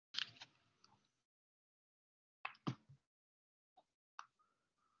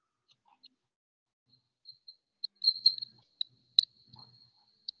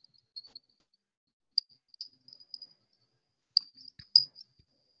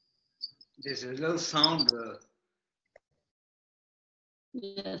There's a little sound.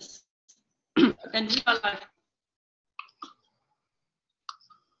 Yes. And we are live.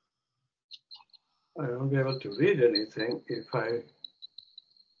 I won't be able to read anything if I...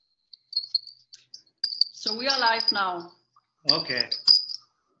 So we are live now. Okay,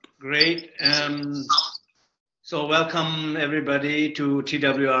 great. So welcome everybody to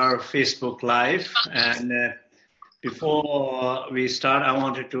TWR Facebook Live. And before we start, I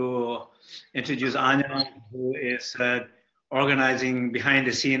wanted to introduce Anya, who is organizing behind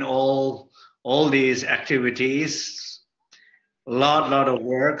the scene all these activities. A lot of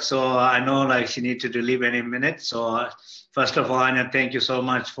work. So I know like she needs to leave any minute. So first of all, Anya, thank you so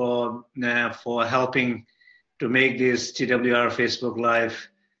much for helping to make this TWR Facebook Live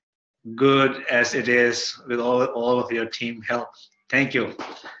good as it is with all of your team help. Thank you.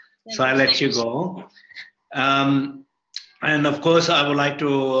 So I'll let you go. And of course, I would like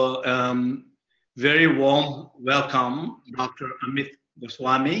to very warm welcome Dr. A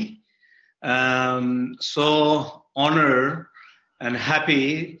Goswami. So honored and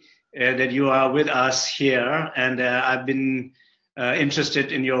happy that you are with us here. And I've been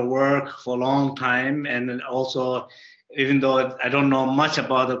interested in your work for a long time. And also, even though I don't know much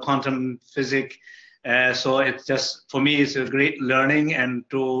about the quantum physics, so it's just, for me, it's a great learning and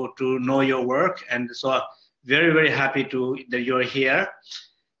to know your work. And so very, very happy that you're here.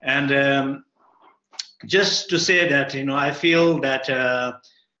 And just to say that, I feel that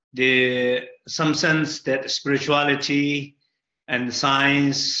some sense that spirituality and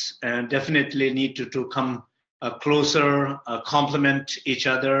science definitely need to come closer, complement each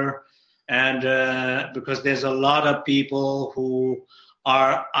other. And because there's a lot of people who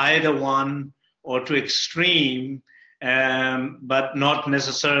are either one or too extreme, but not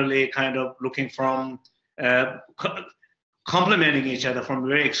necessarily kind of looking from complementing each other from a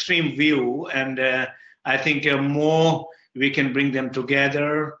very extreme view. And I think more we can bring them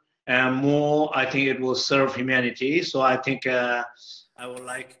together, more I think it will serve humanity. So I think I would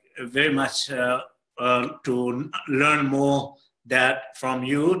like very much to learn more that from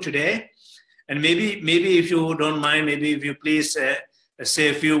you today. And maybe if you don't mind, maybe if you please say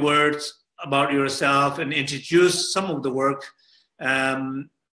a few words about yourself and introduce some of the work,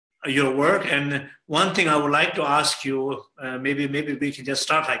 your work. And one thing I would like to ask you, maybe we can just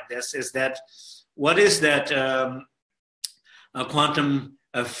start like this, is that what is that quantum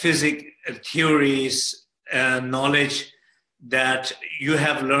physics theories knowledge that you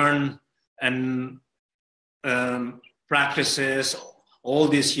have learned and practices all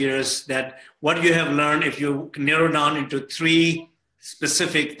these years, that what you have learned, if you narrow down into three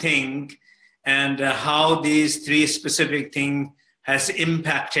specific things, and how these three specific things has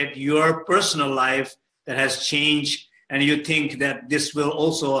impacted your personal life, that has changed, and you think that this will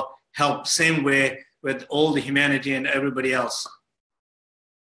also help same way with all the humanity and everybody else.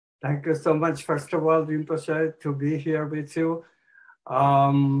 Thank you so much, first of all, Rinpoche, to be here with you.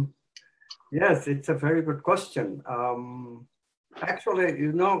 Yes, it's a very good question.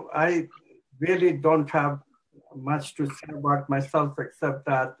 Actually, I really don't have much to say about myself, except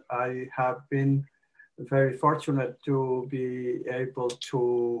that I have been very fortunate to be able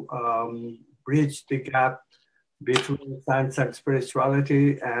to bridge the gap between science and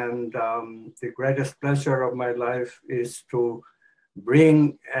spirituality. And the greatest pleasure of my life is to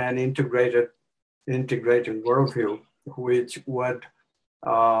bring an integrated worldview, which would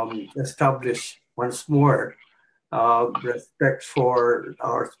establish once more respect for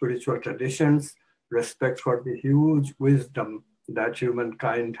our spiritual traditions, respect for the huge wisdom that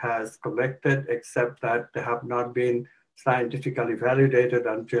humankind has collected, except that they have not been scientifically validated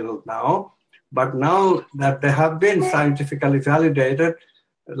until now. But now that they have been scientifically validated,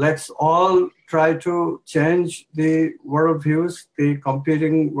 let's all try to change the worldviews, the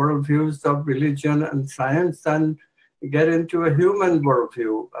competing worldviews of religion and science, and get into a human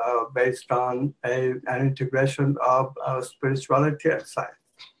worldview based on an integration of spirituality and science.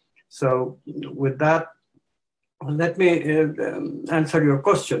 So with that, let me answer your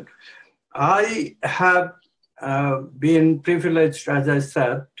question. I have been privileged, as I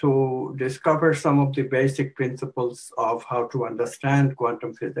said, to discover some of the basic principles of how to understand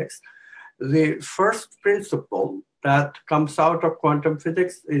quantum physics. The first principle that comes out of quantum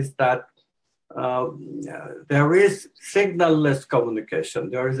physics is that there is signal-less communication.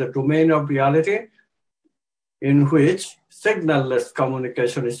 There is a domain of reality in which signal-less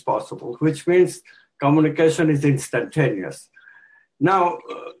communication is possible, which means communication is instantaneous. Now,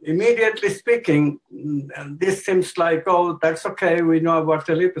 immediately speaking, this seems like, oh, that's okay, we know about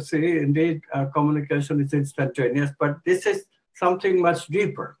telepathy. Indeed, communication is instantaneous, but this is something much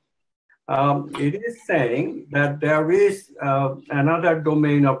deeper. It is saying that there is another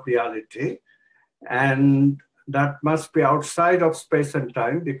domain of reality, and that must be outside of space and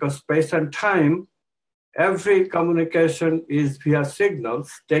time, because space and time, every communication is via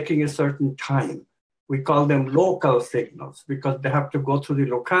signals taking a certain time. We call them local signals because they have to go through the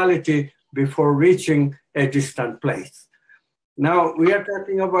locality before reaching a distant place. Now, we are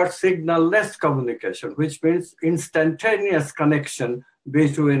talking about signal-less communication, which means instantaneous connection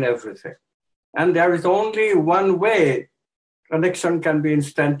between everything. And there is only one way connection can be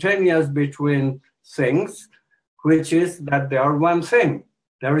instantaneous between things, which is that they are one thing.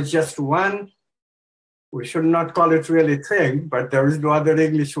 There is just one, we should not call it really thing, but there is no other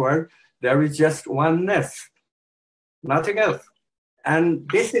English word. There is just oneness, nothing else. And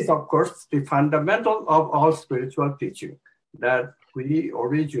this is, of course, the fundamental of all spiritual teaching, that we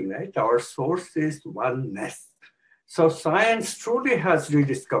originate, our source is oneness. So science truly has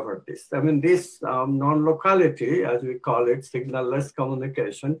rediscovered this. I mean, this non-locality, as we call it, signal-less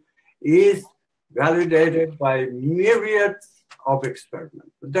communication, is validated by myriads of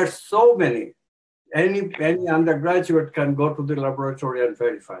experiments. There's so many. Any undergraduate can go to the laboratory and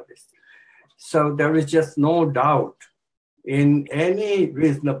verify this. So there is just no doubt in any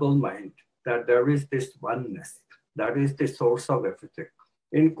reasonable mind that there is this oneness. That is the source of everything.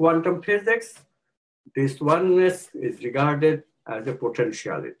 In quantum physics, this oneness is regarded as a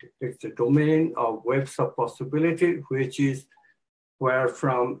potentiality. It's a domain of webs of possibility, which is where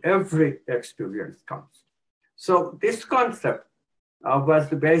from every experience comes. So this concept was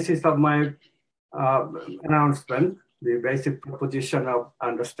the basis of my announcement, the basic proposition of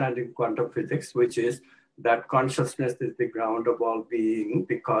understanding quantum physics, which is that consciousness is the ground of all being,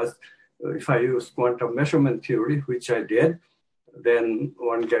 because if I use quantum measurement theory, which I did, then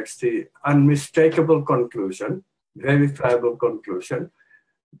one gets the unmistakable conclusion, verifiable conclusion,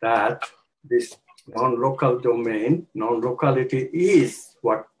 that this non-local domain, non-locality is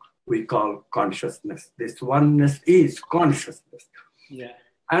what we call consciousness. This oneness is consciousness. Yeah.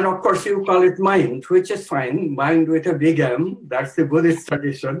 And of course, you call it mind, which is fine, mind with a big M, that's the Buddhist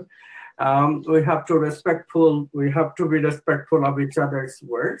tradition. We have to be respectful of each other's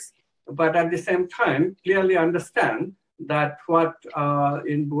words, but at the same time, clearly understand that what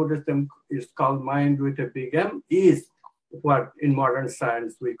in Buddhism is called mind with a big M is what in modern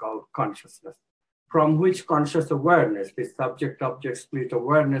science we call consciousness, from which conscious awareness, the subject-object split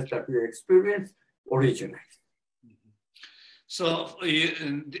awareness that we experience, originates. So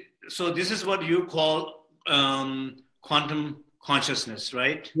this is what you call quantum consciousness,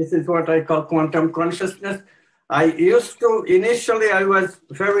 right? This is what I call quantum consciousness. Initially I was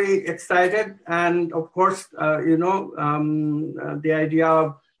very excited, and of course, the idea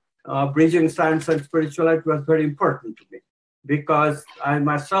of bridging science and spirituality was very important to me, because I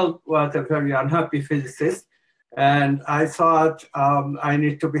myself was a very unhappy physicist, and I thought I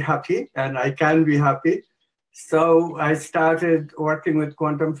need to be happy, and I can be happy. So I started working with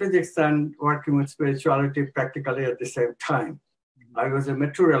quantum physics and working with spirituality practically at the same time. I was a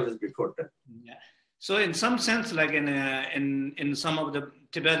materialist before that. Yeah. So in some sense, like in some of the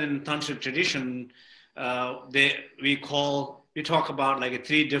Tibetan tantric tradition, we talk about like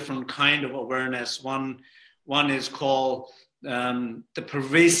three different kind of awareness. One is called the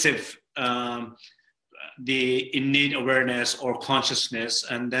pervasive, the innate awareness or consciousness,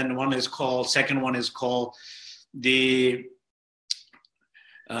 and then second one is called the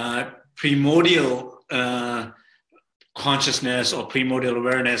primordial consciousness or primordial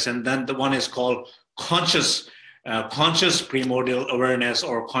awareness, and then the one is called conscious primordial awareness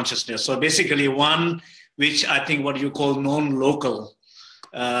or consciousness. So basically one which I think what you call non-local,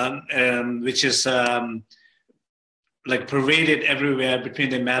 which is like pervaded everywhere between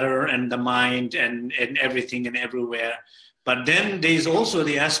the matter and the mind and everything and everywhere. But then there's also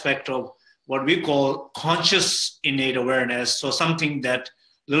the aspect of what we call conscious innate awareness. So something that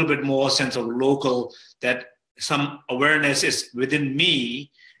a little bit more sense of local, that some awareness is within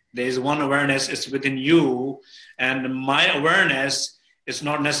me. There's one awareness is within you. And my awareness is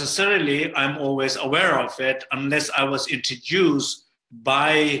not necessarily I'm always aware of it unless I was introduced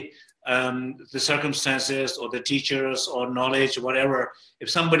by the circumstances or the teachers or knowledge, whatever. If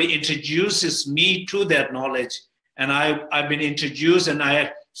somebody introduces me to that knowledge and I've been introduced and I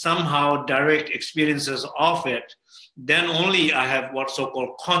have somehow direct experiences of it, then only I have what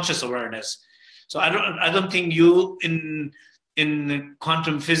so-called conscious awareness. So I don't think you in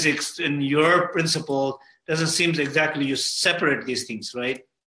quantum physics, in your principle, doesn't seem exactly you separate these things, right?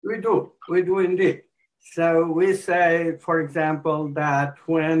 We do indeed. So we say, for example, that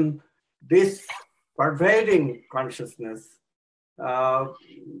when this pervading consciousness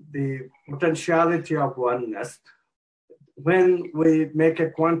the potentiality of oneness when we make a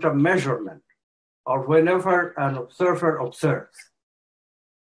quantum measurement or whenever an observer observes.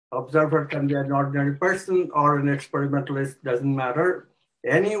 Observer can be an ordinary person or an experimentalist, doesn't matter.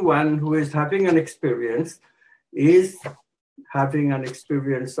 Anyone who is having an experience is having an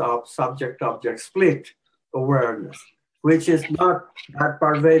experience of subject-object split awareness, which is not that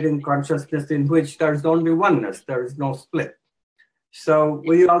pervading consciousness in which there is only oneness, there is no split. So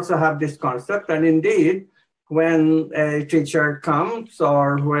we also have this concept, and indeed, when a teacher comes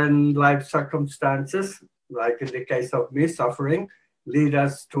or when life circumstances, like in the case of me, suffering, lead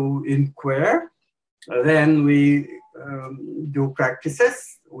us to inquire, then we do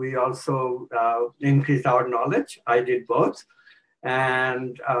practices. We also increase our knowledge. I did both.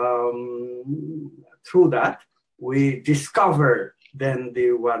 And through that, we discover then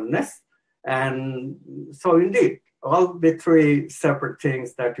the oneness. And so indeed, all the three separate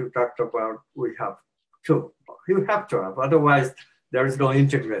things that you talked about, we have to. You have to have, otherwise there is no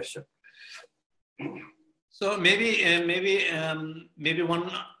integration. So maybe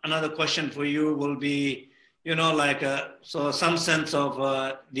another question for you will be, so some sense of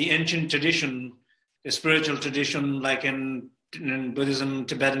the ancient tradition, the spiritual tradition, like in Buddhism,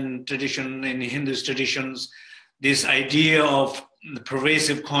 Tibetan tradition, in Hindu traditions, this idea of the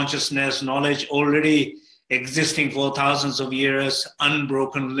pervasive consciousness, knowledge already existing for thousands of years,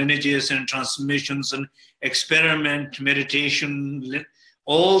 unbroken lineages and transmissions and experiment, meditation,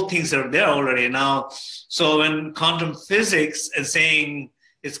 all things are there already now. So when quantum physics is saying,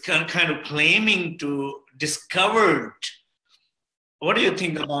 it's kind of claiming to discovered, what do you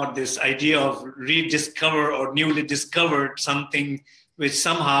think about this idea of rediscover or newly discovered something which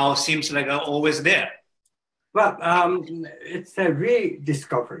somehow seems like always there? Well, it's a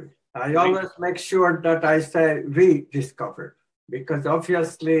rediscovery. I always make sure that I say rediscovered, because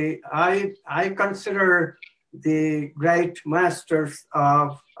obviously I consider the great masters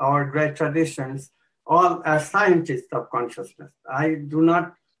of our great traditions all as scientists of consciousness. I do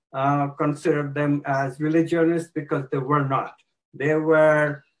not consider them as religionists, because they were not. They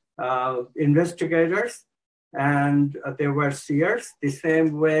were investigators and they were seers. The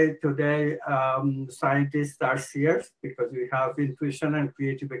same way today scientists are seers, because we have intuition and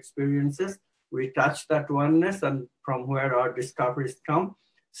creative experiences. We touch that oneness and from where our discoveries come.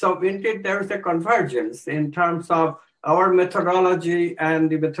 So indeed, there is a convergence in terms of our methodology and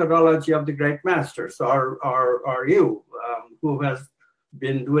the methodology of the great masters, or you, who has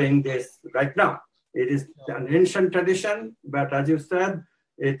been doing this right now. It is an ancient tradition, but as you said,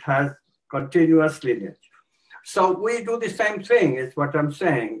 it has continuous lineage. So we do the same thing, is what I'm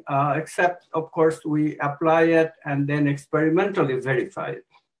saying, except, of course, we apply it and then experimentally verify it.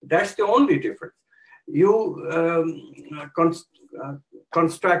 That's the only difference. You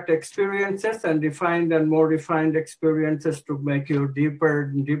construct experiences and refined and more refined experiences to make you deeper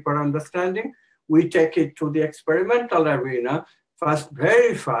and deeper understanding. We take it to the experimental arena, first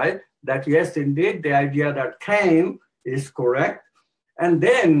verify that, yes, indeed, the idea that came is correct. And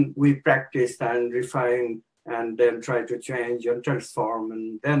then we practice and refine and then try to change and transform.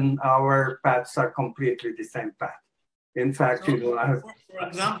 And then our paths are completely the same path. In fact, so, for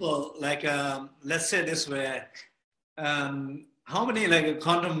example, like, let's say this way, how many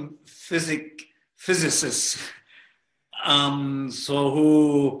quantum physicists, so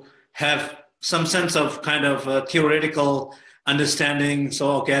who have some sense of kind of theoretical understanding,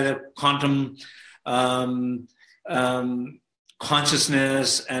 so okay, the quantum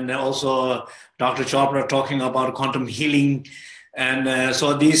consciousness, and also Dr. Chopra talking about quantum healing, and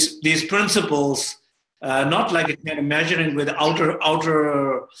so these principles, not like a kind of measuring with outer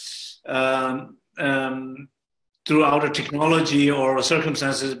through outer technology or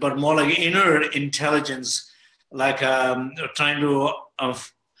circumstances, but more like inner intelligence, like trying to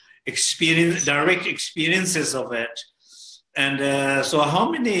experience direct experiences of it. And so how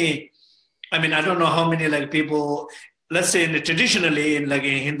many, I mean, I don't know how many people, let's say traditionally in in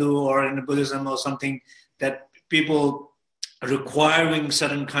Hindu or in Buddhism or something, that people requiring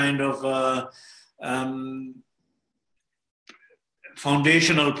certain kind of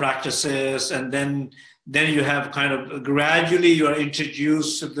foundational practices, and then you have kind of gradually you are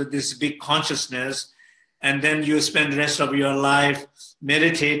introduced to this big consciousness, and then you spend the rest of your life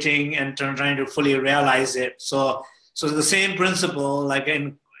meditating and trying to fully realize it. So the same principle, like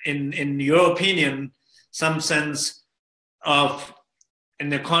in your opinion, some sense of in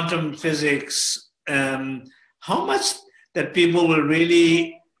the quantum physics, how much that people will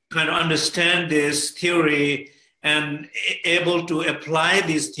really kind of understand this theory and able to apply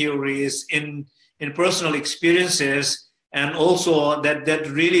these theories in personal experiences, and also that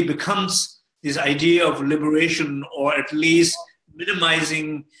really becomes this idea of liberation, or at least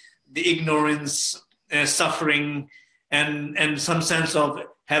minimizing the ignorance, suffering, and some sense of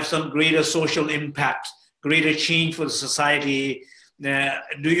have some greater social impact, greater change for the society.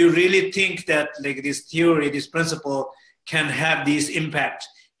 Do you really think that like this theory, this principle can have this impact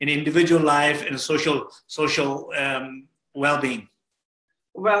in individual life and social well-being?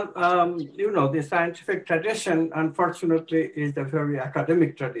 Well, the scientific tradition, unfortunately, is a very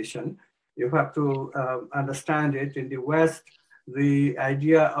academic tradition. You have to understand it. In the West, the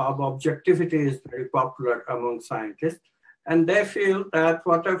idea of objectivity is very popular among scientists. And they feel that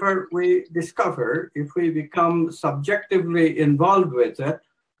whatever we discover, if we become subjectively involved with it,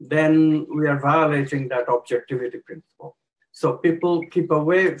 then we are violating that objectivity principle. So people keep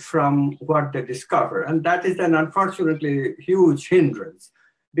away from what they discover. And that is an unfortunately huge hindrance,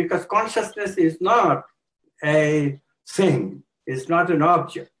 because consciousness is not a thing, it's not an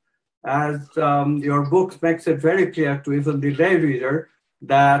object. As your book makes it very clear to even the lay reader,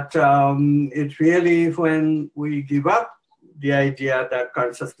 that it's really when we give up the idea that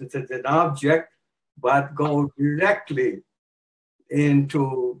consciousness is an object, but go directly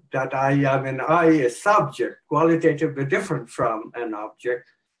into that I am an I, a subject, qualitatively different from an object,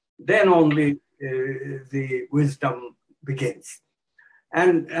 then only the wisdom begins.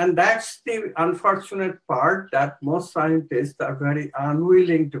 And that's the unfortunate part, that most scientists are very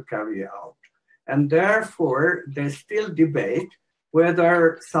unwilling to carry out. And therefore, they still debate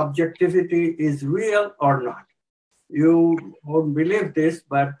whether subjectivity is real or not. You won't believe this,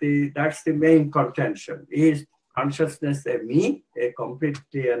 but that's the main contention. Is consciousness a me, a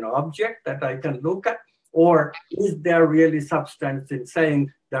completely an object that I can look at? Or is there really substance in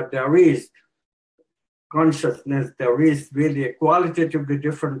saying that there is consciousness, there is really a qualitatively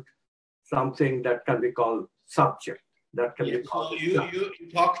different something that can be called subject, that can be called... So you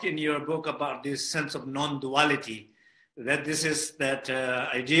talked in your book about this sense of non-duality, that this is, that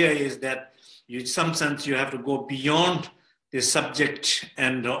idea is that in some sense you have to go beyond the subject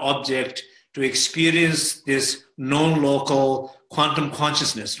and the object to experience this non-local quantum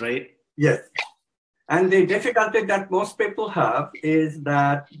consciousness, right? Yes. And the difficulty that most people have is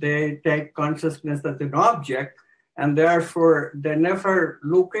that they take consciousness as an object, and therefore they never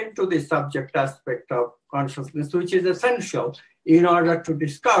look into the subject aspect of consciousness, which is essential in order to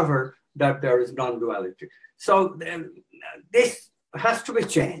discover that there is non-duality. So this has to be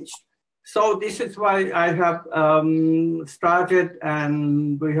changed. So this is why I have started,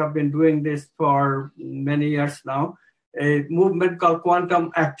 and we have been doing this for many years now, a movement called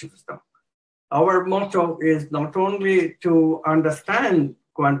quantum activism. Our motto is not only to understand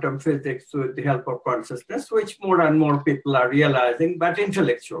quantum physics with the help of consciousness, which more and more people are realizing, but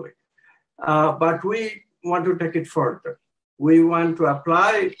intellectually. But we want to take it further. We want to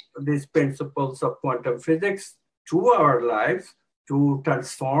apply these principles of quantum physics to our lives, to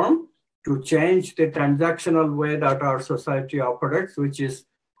transform, to change the transactional way that our society operates, which is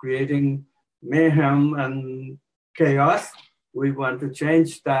creating mayhem and chaos. We want to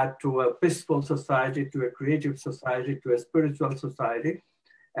change that to a peaceful society, to a creative society, to a spiritual society.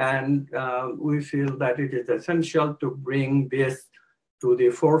 And we feel that it is essential to bring this to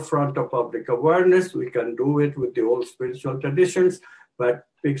the forefront of public awareness. We can do it with the old spiritual traditions, but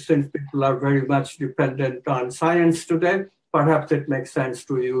since people are very much dependent on science today, perhaps it makes sense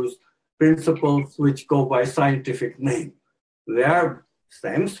to use principles which go by scientific name. They are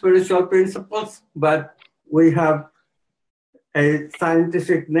same spiritual principles, but we have a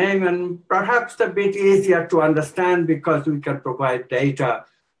scientific name, and perhaps a bit easier to understand because we can provide data,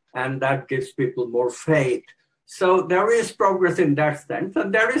 and that gives people more faith. So there is progress in that sense,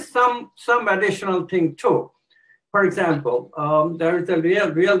 and there is some additional thing too. For example, there is a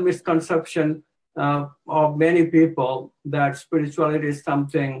real misconception of many people that spirituality is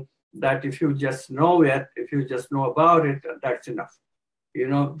something that if you just know it, if you just know about it, that's enough. You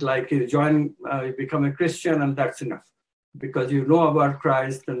know, like you become a Christian and that's enough, because you know about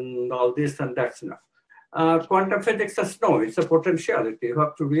Christ and all this, and that's enough. Quantum physics says no, it's a potentiality. You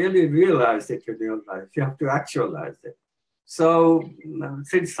have to really realize it in your life. You have to actualize it. So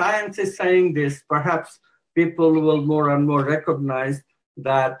since science is saying this, perhaps people will more and more recognize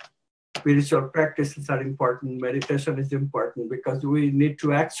that spiritual practices are important, meditation is important, because we need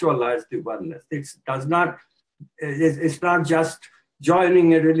to actualize the oneness. It's not just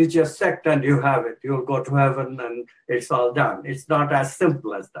joining a religious sect and you have it, you'll go to heaven and it's all done. It's not as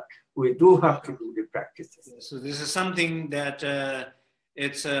simple as that. We do have to do the practices. So this is something that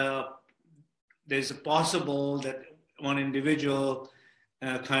there's a possible that one individual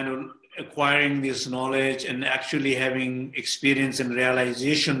kind of acquiring this knowledge and actually having experience and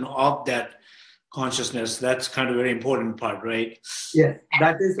realization of that consciousness, that's kind of a very important part, right? Yes,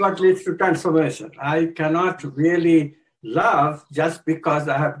 that is what leads to transformation. I cannot really love just because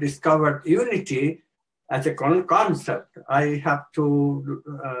I have discovered unity as a concept. I have to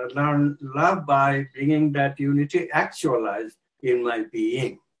learn love by bringing that unity actualized in my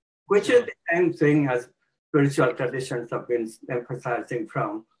being, which is the same thing as spiritual traditions have been emphasizing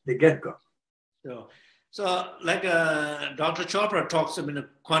from the get-go. So like Dr. Chopra talks about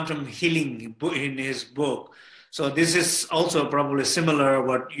quantum healing in his book. So this is also probably similar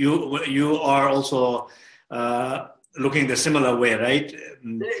what you are also looking the similar way, right?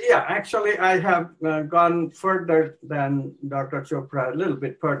 Yeah, actually I have gone further than Dr. Chopra, a little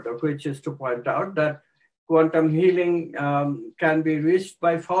bit further, which is to point out that quantum healing can be reached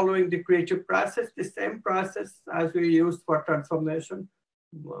by following the creative process, the same process as we use for transformation,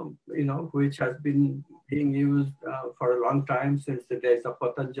 which has been being used for a long time, since the days of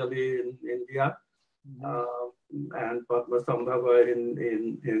Patanjali in India and Padmasambhava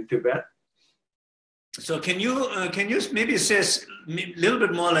in Tibet. So can you maybe say a little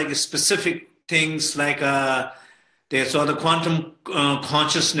bit more like specific things like the quantum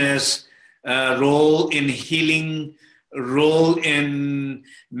consciousness role in healing, role in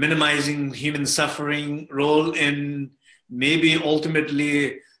minimizing human suffering, role in maybe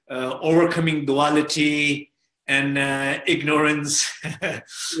ultimately overcoming duality and ignorance.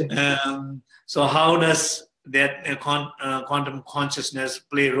 So how does that quantum consciousness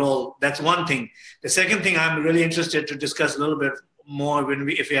play a role? That's one thing. The second thing I'm really interested to discuss a little bit more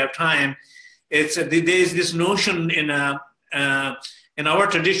if we have time, it's there is this notion in our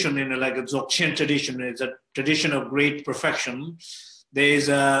tradition, in like a Dzogchen tradition, it's a tradition of great perfection. There is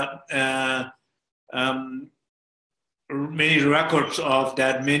many records of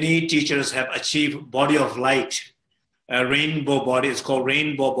that many teachers have achieved body of light, a rainbow body. It's called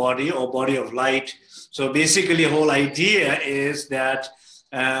rainbow body or body of light. So basically, the whole idea is that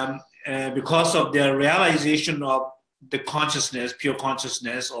because of their realization of the consciousness, pure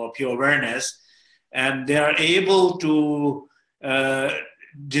consciousness or pure awareness, and they are able to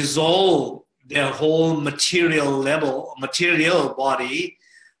dissolve their whole material body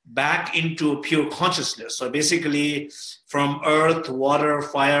back into pure consciousness. So basically, from earth, water,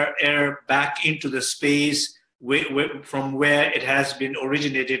 fire, air, back into the space from where it has been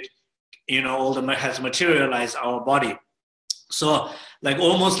originated, has materialized our body. So like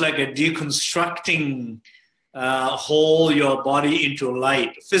almost like a deconstructing whole your body into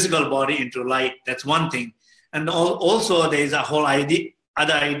light, physical body into light. That's one thing. And also there's a whole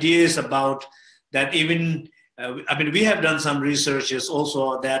other ideas about that. Even we have done some researches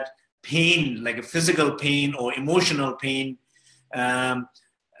also that pain, like a physical pain or emotional pain,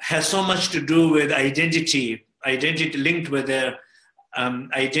 has so much to do with identity linked with their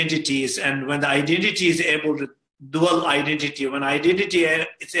identities. And when the identity is able to dual identity, when identity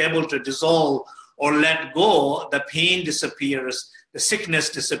is able to dissolve or let go, the pain disappears, the sickness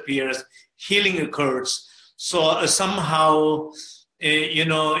disappears, healing occurs. So somehow,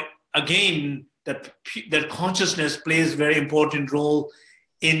 again, that consciousness plays a very important role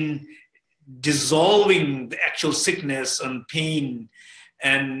in dissolving the actual sickness and pain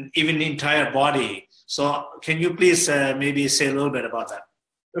and even the entire body. So can you please maybe say a little bit about that?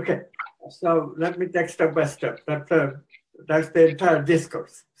 Okay, so let me take step by step. That's the entire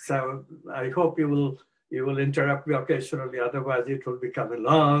discourse. So I hope you will interrupt me occasionally, otherwise it will become a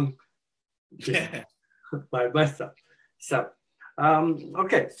long by myself. So,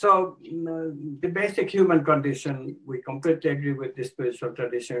 okay, so the basic human condition, we completely agree with the spiritual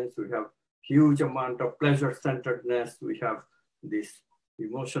traditions. We have huge amount of pleasure-centeredness. We have this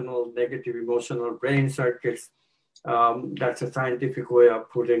negative emotional brain circuits. That's a scientific way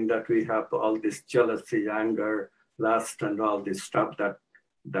of putting that we have all this jealousy, anger, lust, and all this stuff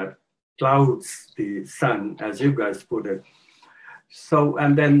that clouds the sun, as you guys put it. So,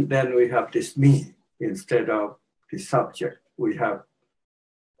 and then we have this me instead of the subject. We have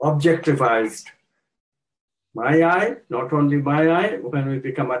objectivized my I, not only my I. When we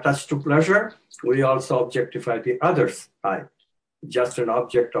become attached to pleasure, we also objectify the other's I, just an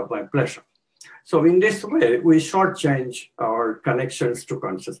object of my pleasure. So in this way, we shortchange our connections to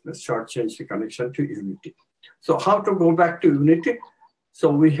consciousness, shortchange the connection to unity. So how to go back to unity?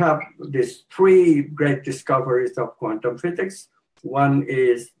 So we have these three great discoveries of quantum physics. One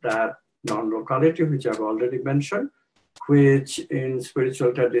is that non-locality, which I've already mentioned, which in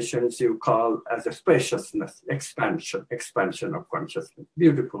spiritual traditions you call as a spaciousness, expansion of consciousness.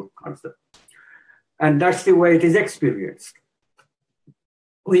 Beautiful concept. And that's the way it is experienced.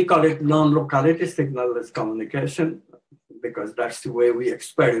 We call it non-locality signalless communication because that's the way we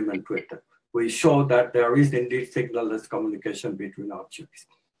experiment with it. We show that there is indeed signalless communication between objects.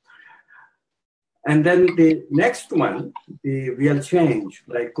 And then the next one, the real change,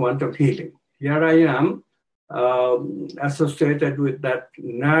 like quantum healing. Here I am associated with that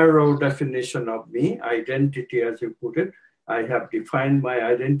narrow definition of me, identity as you put it. I have defined my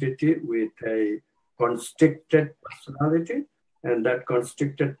identity with a constricted personality, and that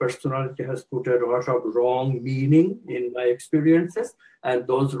constricted personality has put a lot of wrong meaning in my experiences, and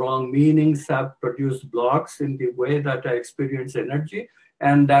those wrong meanings have produced blocks in the way that I experience energy,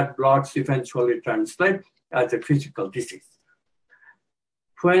 and that blocks eventually translate as a physical disease.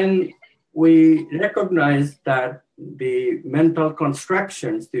 When we recognize that the mental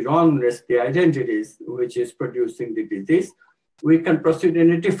constructions, the wrongness, the identities, which is producing the disease, we can proceed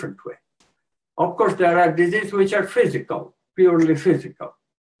in a different way. Of course, there are diseases which are physical, purely physical,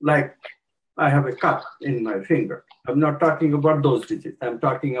 like I have a cut in my finger. I'm not talking about those diseases. I'm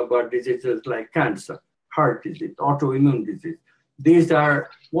talking about diseases like cancer, heart disease, autoimmune disease. These are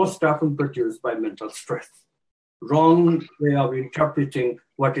most often produced by mental stress. Wrong way of interpreting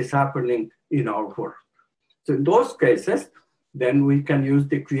what is happening in our world. So in those cases, then we can use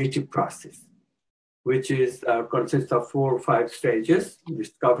the creative process, which is consists of 4 or 5 stages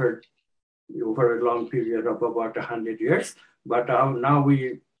discovered over a long period of about 100 years. But now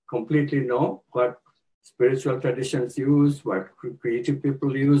we completely know what spiritual traditions use, what creative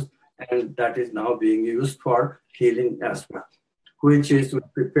people use, and that is now being used for healing as well, which is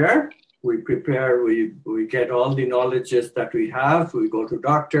we get all the knowledges that we have, we go to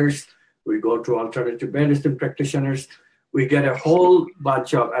doctors, we go to alternative medicine practitioners, we get a whole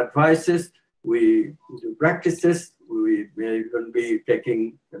bunch of advices, we do practices, we may even be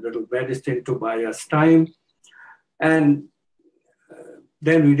taking a little medicine to buy us time, and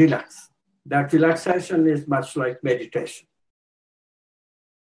then we relax. That relaxation is much like meditation.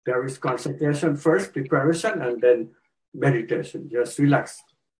 There is concentration first, preparation, and then meditation, just relax.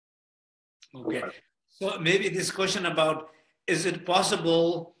 Okay, so maybe this question about, is it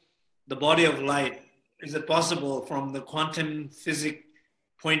possible, the body of light, is it possible from the quantum physics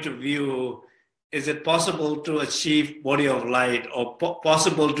point of view, is it possible to achieve body of light or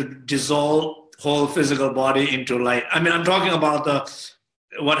possible to dissolve whole physical body into light? I mean, I'm talking about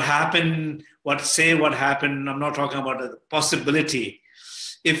what happened. I'm not talking about the possibility.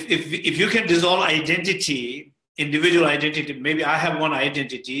 If you can dissolve identity, individual identity, maybe I have one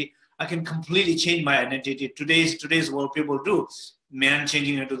identity, I can completely change my identity. Today's world, people do. Man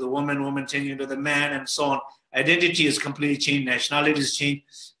changing into the woman, woman changing into the man, and so on. Identity is completely changed, nationality is changed.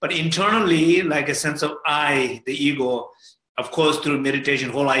 But internally, like a sense of I, the ego, of course, through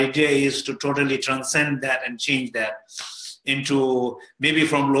meditation, whole idea is to totally transcend that and change that into maybe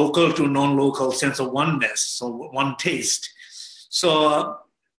from local to non-local sense of oneness, so one taste. So,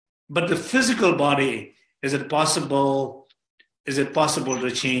 but the physical body, is it possible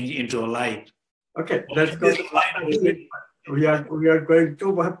to change into a light? Okay, let's go. We are going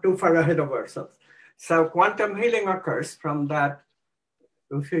too far ahead of ourselves. So quantum healing occurs from that,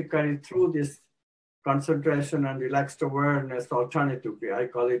 if you carry through this concentration and relaxed awareness alternatively. I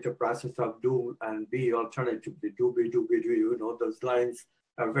call it a process of do and be alternatively. Do, be, do, you know, those lines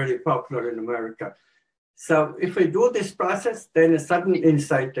are very popular in America. So if we do this process, then a sudden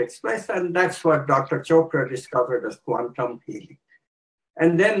insight takes place, and that's what Dr. Chopra discovered as quantum healing.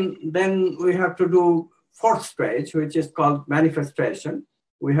 And then we have to do 4th stage, which is called manifestation.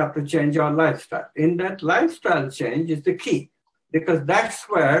 We have to change our lifestyle. In that lifestyle change is the key, because that's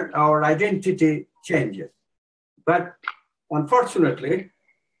where our identity changes. But unfortunately,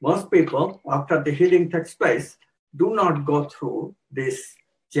 most people, after the healing takes place, do not go through this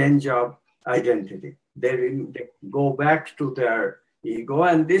change of identity. They go back to their ego,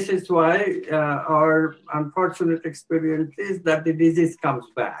 and this is why our unfortunate experience is that the disease comes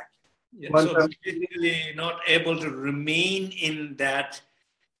back. Yeah, so basically not able to remain in that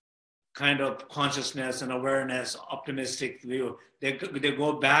kind of consciousness and awareness, optimistic view. They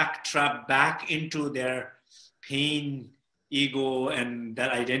go back, trap back into their pain, ego, and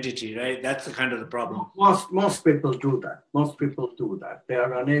that identity, right? That's the kind of the problem. Most people do that. Most people do that. They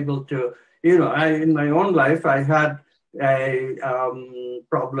are unable to, in my own life, I had a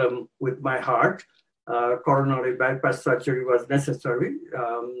problem with my heart. Coronary bypass surgery was necessary.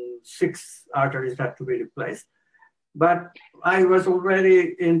 6 arteries had to be replaced. But I was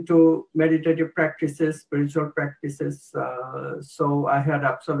already into meditative practices, spiritual practices, so I had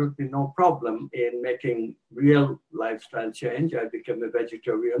absolutely no problem in making real lifestyle change. I became a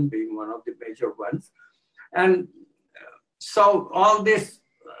vegetarian, being one of the major ones. And so all this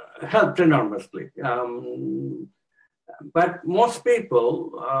helped enormously. But most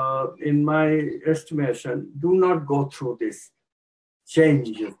people, in my estimation, do not go through this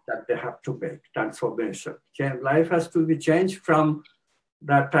changes that they have to make, transformation. Life has to be changed from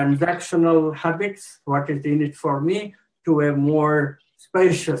the transactional habits, what is in it for me, to a more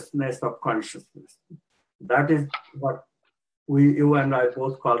spaciousness of consciousness. That is what you and I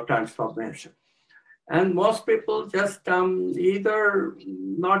both call transformation. And most people just either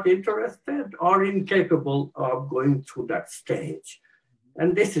not interested or incapable of going through that stage.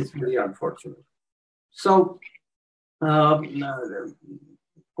 And this is really unfortunate. So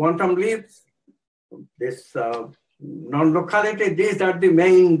quantum leaps, this non-locality, these are the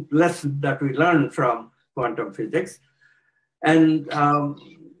main lessons that we learn from quantum physics. And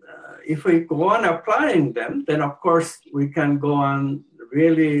if we go on applying them, then of course we can go on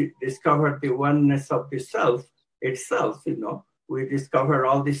really discover the oneness of the self itself. You know, we discover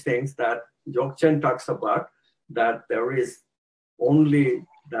all these things that Dzogchen talks about, that there is only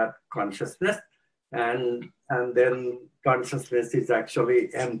that consciousness, and then consciousness is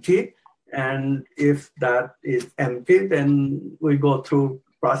actually empty. And if that is empty, then we go through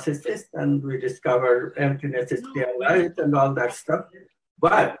processes and we discover emptiness is clear light and all that stuff.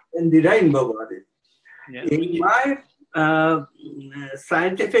 But in the rainbow body, in my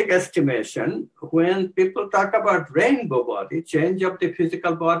scientific estimation, when people talk about rainbow body, change of the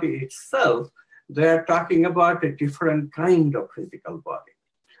physical body itself, they're talking about a different kind of physical body.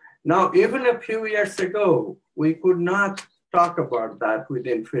 Now, even a few years ago, we could not talk about that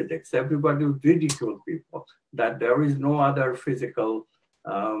within physics. Everybody would ridicule people that there is no other physical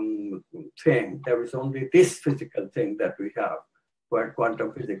thing. There is only this physical thing that we have, where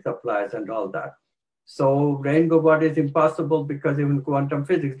quantum physics applies and all that. So rainbow body is impossible because even quantum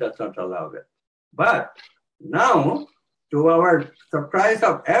physics does not allow it. But now, to our surprise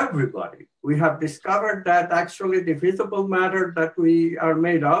of everybody, we have discovered that actually the visible matter that we are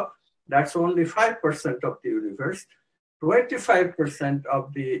made of, that's only 5% of the universe. 25%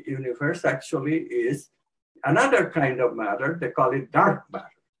 of the universe actually is another kind of matter. They call it dark matter.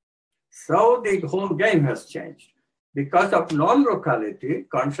 So the whole game has changed. Because of non-locality,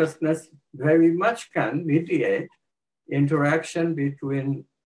 consciousness very much can mediate interaction between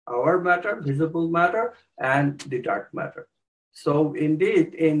our matter, visible matter, and the dark matter. So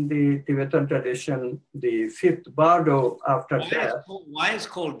indeed, in the Tibetan tradition, the fifth bardo after death. Why is it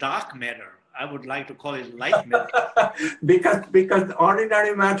called dark matter? I would like to call it light matter. because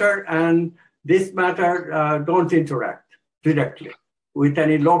ordinary matter and this matter don't interact directly with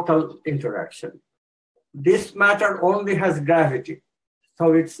any local interaction. This matter only has gravity.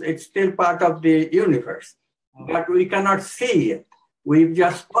 So it's still part of the universe, but we cannot see it. We've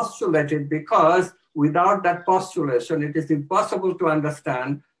just postulated, because without that postulation, it is impossible to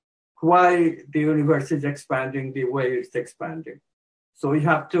understand why the universe is expanding the way it's expanding. So we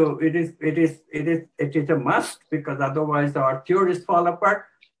have to, it is a must, because otherwise our theories fall apart,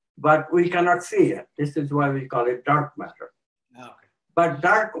 but we cannot see it. This is why we call it dark matter. Okay. But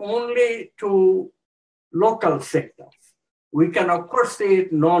dark only to local signals. We can, of course, see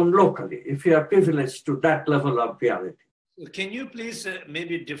it non-locally if you are privileged to that level of reality. Can you please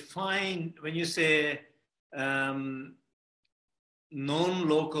maybe define, when you say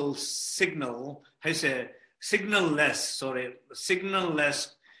non-local signal, how you say signal-less,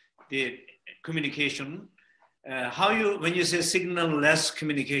 the communication, when you say signal-less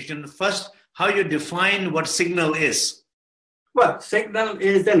communication, first, how you define what signal is? Well, signal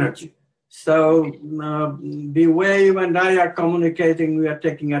is energy. So the way you and I are communicating, we are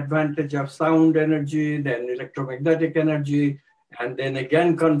taking advantage of sound energy, then electromagnetic energy, and then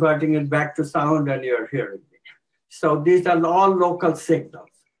again converting it back to sound, and you're hearing it. So these are all local signals,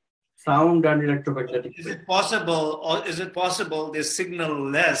 sound and electromagnetic. Is it possible this signal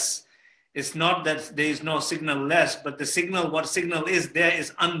less? It's not that there is no signal less, but the signal, what signal is there,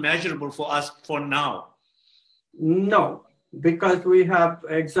 is unmeasurable for us for now. No. Because we have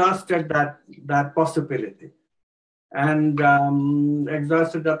exhausted that possibility. And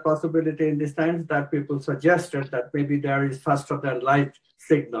exhausted that possibility in the sense that people suggested that maybe there is faster than light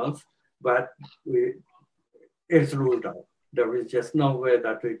signals, but it's ruled out. There is just no way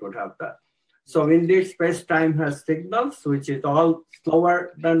that we could have that. So indeed, space-time has signals, which is all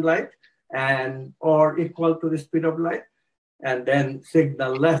slower than light or equal to the speed of light, and then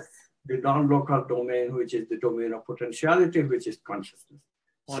signal-less, the non-local domain, which is the domain of potentiality, which is consciousness.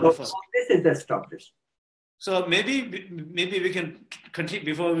 Wonderful. So this is established. So maybe we can continue.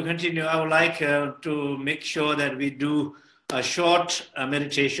 Before we continue, I would like to make sure that we do a short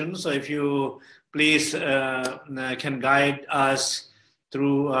meditation. So if you please can guide us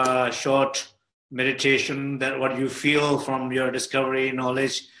through a short meditation, that what you feel from your discovery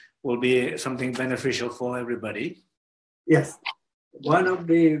knowledge will be something beneficial for everybody. Yes. One of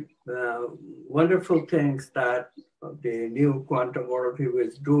the wonderful things that the new quantum worldview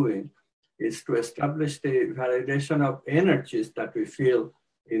is doing is to establish the validation of energies that we feel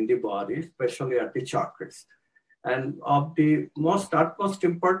in the body, especially at the chakras. And of the utmost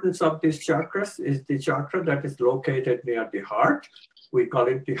importance of these chakras is the chakra that is located near the heart. We call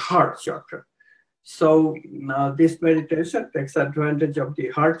it the heart chakra. So now this meditation takes advantage of the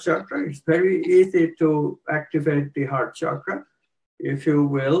heart chakra. It's very easy to activate the heart chakra. If you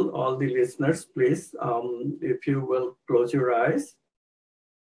will, all the listeners, please, if you will close your eyes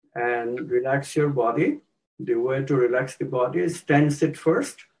and relax your body. The way to relax the body is tense it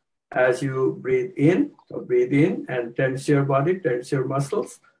first as you breathe in. So breathe in and tense your body, tense your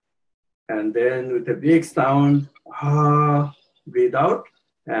muscles. And then with a big sound, breathe out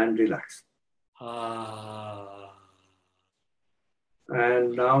and relax.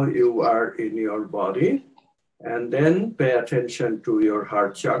 And now you are in your body. And then pay attention to your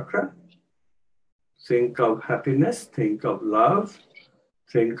heart chakra. Think of happiness, think of love,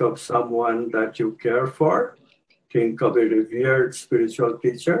 think of someone that you care for, think of a revered spiritual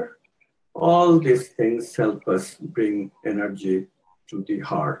teacher. All these things help us bring energy to the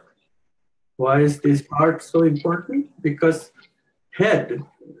heart. Why is this heart so important? Because head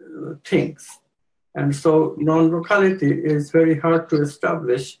thinks. And so non-locality is very hard to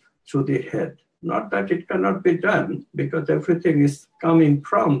establish through the head. Not that it cannot be done, because everything is coming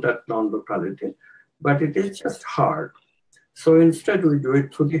from that non-locality, but it is just hard. So instead we do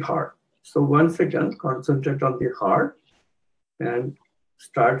it through the heart. So once again, concentrate on the heart and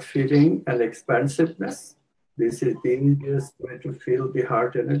start feeling an expansiveness. This is the easiest way to feel the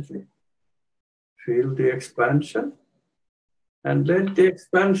heart energy. Feel the expansion and let the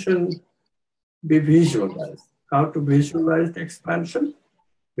expansion be visualized. How to visualize the expansion?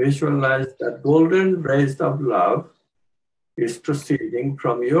 Visualize that golden rays of love is proceeding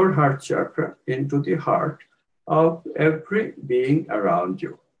from your heart chakra into the heart of every being around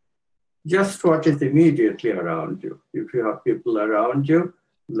you. Just what is immediately around you. If you have people around you,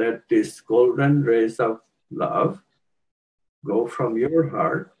 let these golden rays of love go from your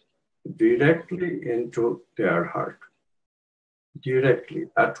heart directly into their heart. Directly,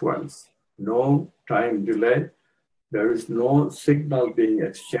 at once. No time delay. There is no signal being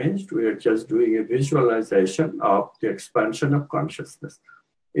exchanged. We are just doing a visualization of the expansion of consciousness.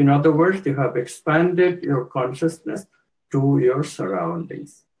 In other words, you have expanded your consciousness to your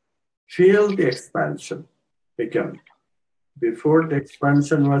surroundings. Feel the expansion again. Before, the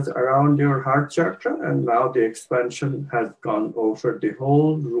expansion was around your heart chakra, and now the expansion has gone over the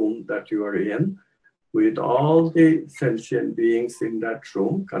whole room that you are in, with all the sentient beings in that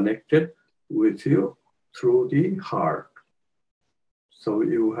room connected with you through the heart. So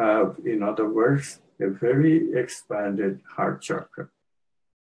you have, in other words, a very expanded heart chakra.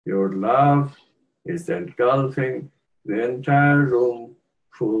 Your love is engulfing the entire room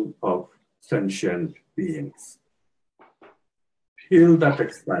full of sentient beings. Feel that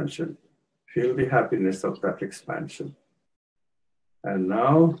expansion. Feel the happiness of that expansion. And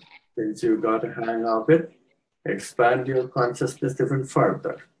now, since you got a hang of it, expand your consciousness even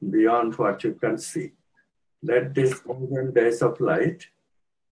further, beyond what you can see. Let these golden days of light,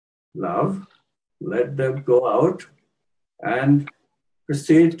 love, let them go out and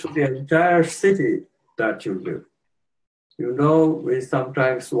proceed to the entire city that you live. You know, we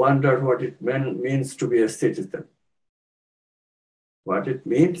sometimes wonder what it means to be a citizen. What it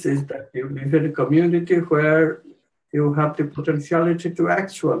means is that you live in a community where you have the potentiality to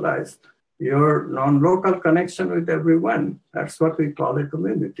actualize your non-local connection with everyone. That's what we call a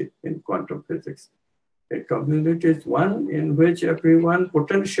community in quantum physics. A community is one in which everyone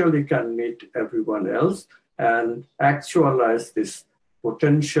potentially can meet everyone else and actualize this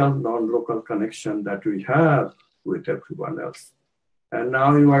potential non-local connection that we have with everyone else. And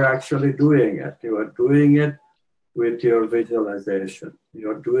now you are actually doing it. You are doing it with your visualization.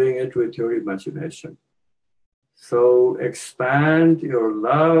 You are doing it with your imagination. So expand your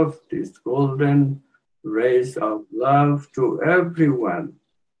love, these golden rays of love to everyone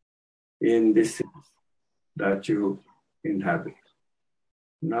in this city that you inhabit.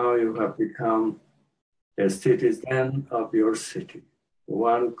 Now you have become a citizen of your city,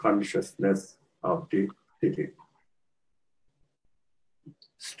 one consciousness of the city.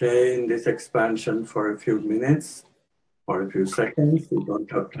 Stay in this expansion for a few minutes or a few seconds. We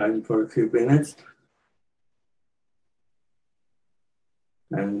don't have time for a few minutes.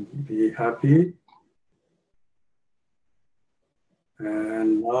 And be happy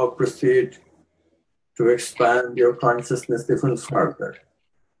And now proceed to expand your consciousness even further.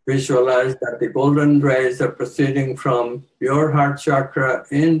 Visualize that the golden rays are proceeding from your heart chakra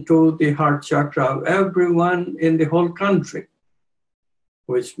into the heart chakra of everyone in the whole country,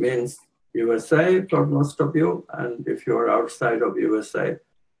 which means USA for most of you, and if you're outside of USA,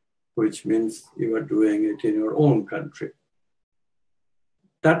 which means you are doing it in your own country.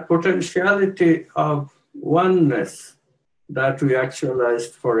 That potentiality of oneness that we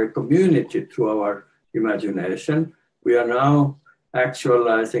actualized for a community through our imagination, we are now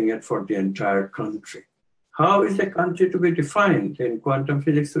actualizing it for the entire country. How is a country to be defined? In quantum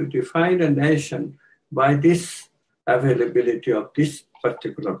physics, we define a nation by this availability of this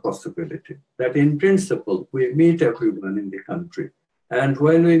particular possibility, that in principle, we meet everyone in the country. And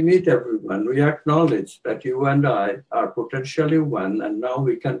when we meet everyone, we acknowledge that you and I are potentially one, and now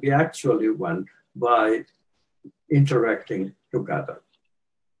we can be actually one by interacting together.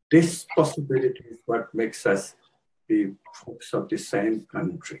 This possibility is what makes us the folks of the same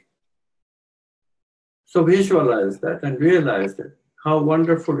country. So visualize that and realize that how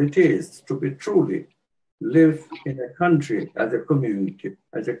wonderful it is to be truly live in a country as a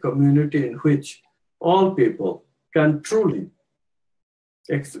community in which all people can truly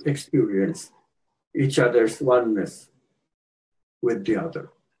experience each other's oneness with the other.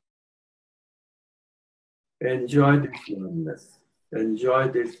 Enjoy this oneness. Enjoy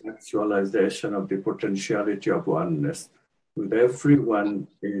this actualization of the potentiality of oneness with everyone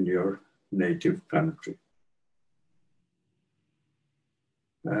in your native country.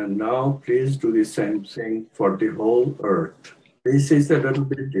 And now please do the same thing for the whole earth. This is a little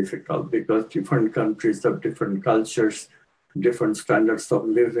bit difficult because different countries have different cultures, different standards of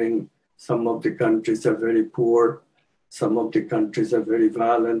living. Some of the countries are very poor. Some of the countries are very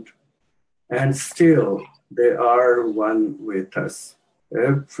violent. And still, they are one with us.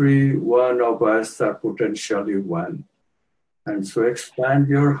 Every one of us are potentially one. And so expand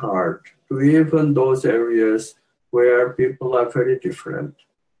your heart to even those areas where people are very different.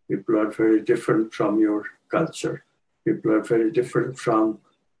 People are very different from your culture. People are very different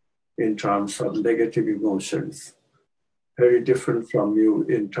in terms of negative emotions. Very different from you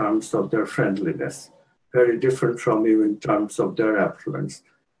in terms of their friendliness. Very different from you in terms of their affluence.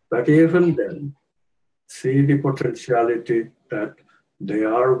 But even then, see the potentiality that they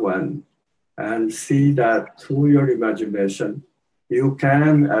are one, and see that through your imagination, you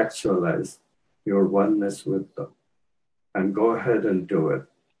can actualize your oneness with them. And go ahead and do it.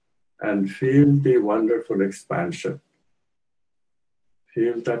 And feel the wonderful expansion.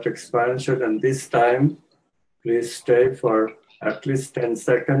 Feel that expansion, and this time, please stay for at least 10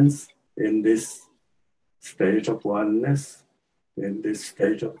 seconds in this state of oneness, in this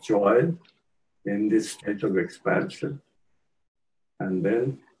state of joy, in this state of expansion. And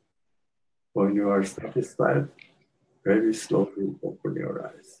then, when you are satisfied, very slowly open your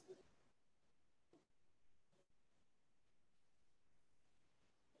eyes.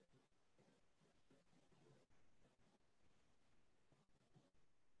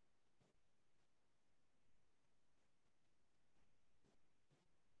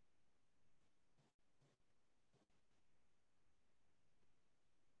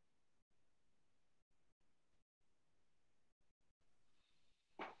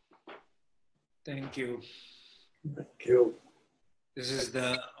 Thank you. Thank you. This is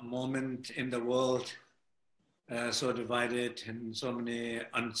the moment in the world so divided and so many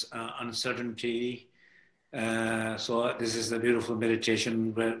uncertainty. So this is the beautiful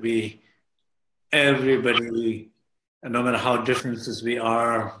meditation where everybody, no matter how differences we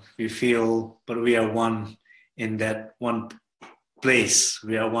are, we feel, but we are one in that one place.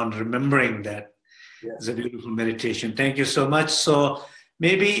 We are one, remembering that. Yes. It's a beautiful meditation. Thank you so much. So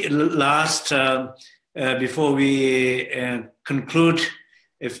maybe last, before we conclude,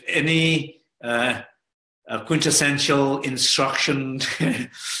 if any quintessential instruction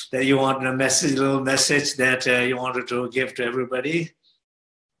that you want, a little message that you wanted to give to everybody.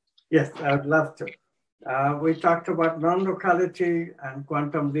 Yes, I would love to. We talked about non-locality and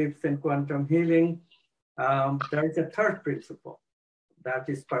quantum leaps and quantum healing. There is a third principle that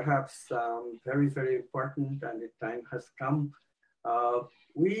is perhaps very, very important, and the time has come.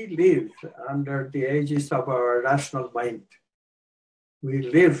 We live under the aegis of our rational mind. We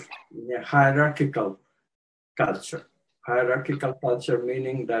live in a hierarchical culture. Hierarchical culture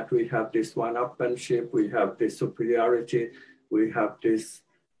meaning that we have this one-upmanship, we have this superiority, we have this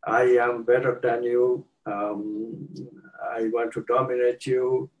I am better than you, I want to dominate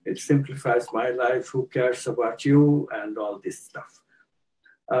you, it simplifies my life, who cares about you, and all this stuff.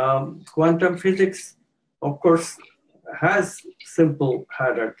 Quantum physics, of course, has simple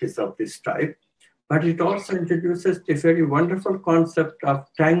hierarchies of this type, but it also introduces the very wonderful concept of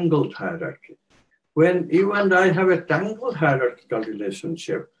tangled hierarchy. When you and I have a tangled hierarchical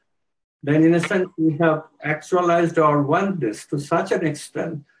relationship, then in a sense we have actualized our oneness to such an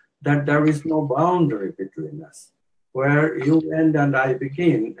extent that there is no boundary between us. Where you end and I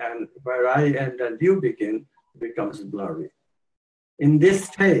begin, and where I end and you begin, becomes blurry. In this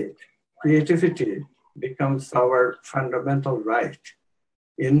state, creativity becomes our fundamental right.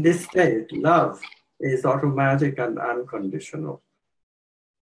 In this state, love is automatic and unconditional.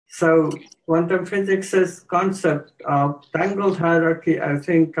 So quantum physics' concept of tangled hierarchy, I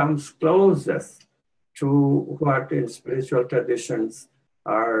think, comes closest to what in spiritual traditions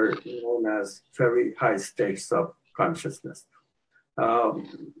are known as very high states of consciousness.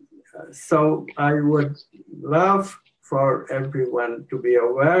 So I would love for everyone to be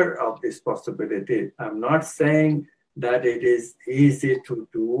aware of this possibility. I'm not saying that it is easy to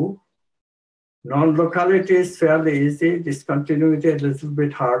do. Non-locality is fairly easy, discontinuity a little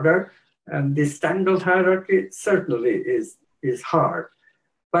bit harder, and this tangled hierarchy certainly is hard.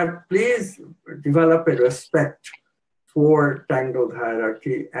 But please develop a respect for tangled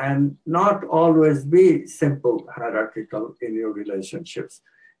hierarchy and not always be simple hierarchical in your relationships.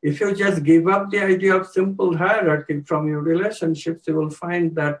 If you just give up the idea of simple hierarchy from your relationships, you will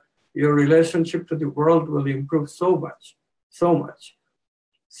find that your relationship to the world will improve so much, so much.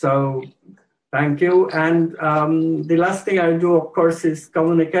 So thank you. And the last thing I do, of course, is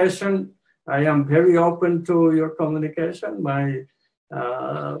communication. I am very open to your communication. My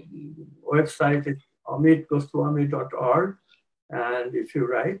website is aGoswami.org. And if you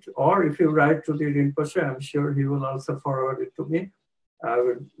write, or if you write to the Rinpoche, I'm sure he will also forward it to me. I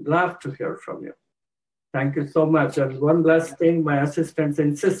would love to hear from you. Thank you so much. And one last thing, my assistants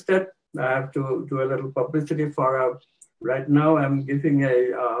insisted I have to do a little publicity for right now I'm giving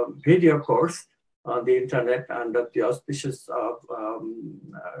a video course on the internet under the auspices of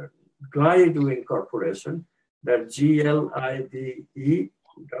Glidu Incorporation, that GLIDEWING.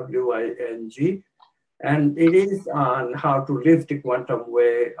 And it is on how to live the quantum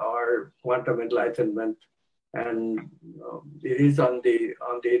way or quantum enlightenment. And it is on the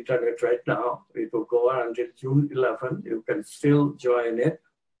internet right now. It will go on until June 11. You can still join it.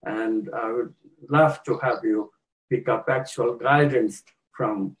 And I would love to have you pick up actual guidance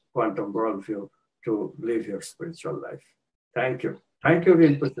from quantum worldview to live your spiritual life. Thank you. Thank you,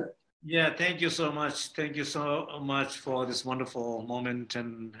 Rinpoche. Yeah, thank you so much. Thank you so much for this wonderful moment,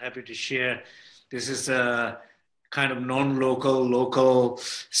 and happy to share. This is a kind of non-local, local,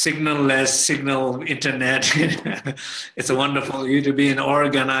 signal-less, signal internet. It's a wonderful you to be in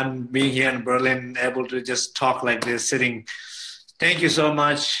Oregon. I'm being here in Berlin, able to just talk like this, sitting. Thank you so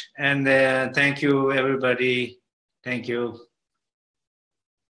much. And thank you, everybody. Thank you.